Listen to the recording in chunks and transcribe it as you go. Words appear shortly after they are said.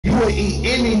would eat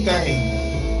anything,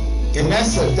 and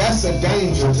that's a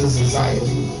danger to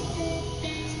society.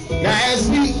 Now, as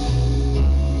we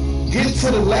get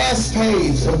to the last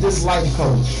page of this life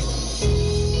coach,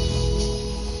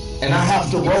 and I have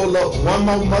to roll up one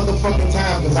more motherfucking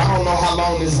time because I don't know how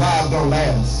long this live gonna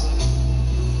last.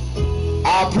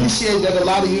 I appreciate that a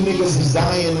lot of you niggas is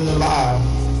dying in the live.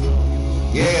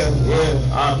 Yeah,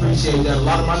 I appreciate that. A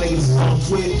lot of my niggas is on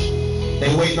Twitch.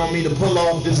 They waiting on me to pull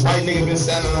off. This white nigga been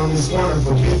standing on this corner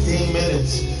for 15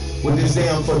 minutes with this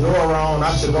damn fedora on.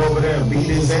 I should go over there and beat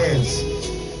his ass.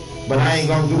 But I ain't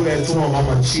gonna do that to him.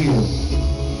 I'ma chill.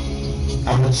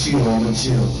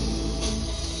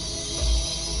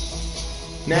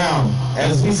 Now,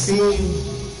 as we see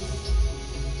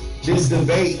this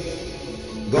debate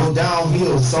go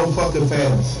downhill so fucking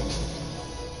fast,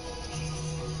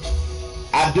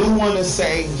 I do want to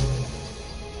say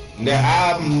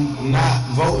that I'm not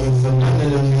voting for none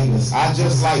of them niggas. I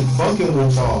just like fucking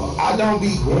with y'all. I don't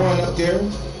be going up there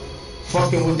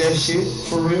fucking with that shit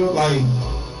for real. Like,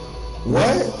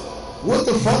 what? What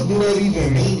the fuck do that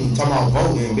even mean? Talking about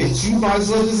voting, bitch. You might as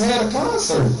well just had a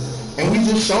concert. And we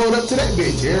just showed up to that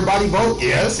bitch. Everybody vote?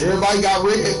 Yes. Everybody got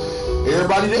red.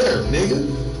 Everybody there, nigga.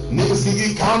 Niggas can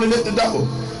get counted at the door.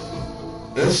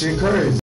 That shit crazy.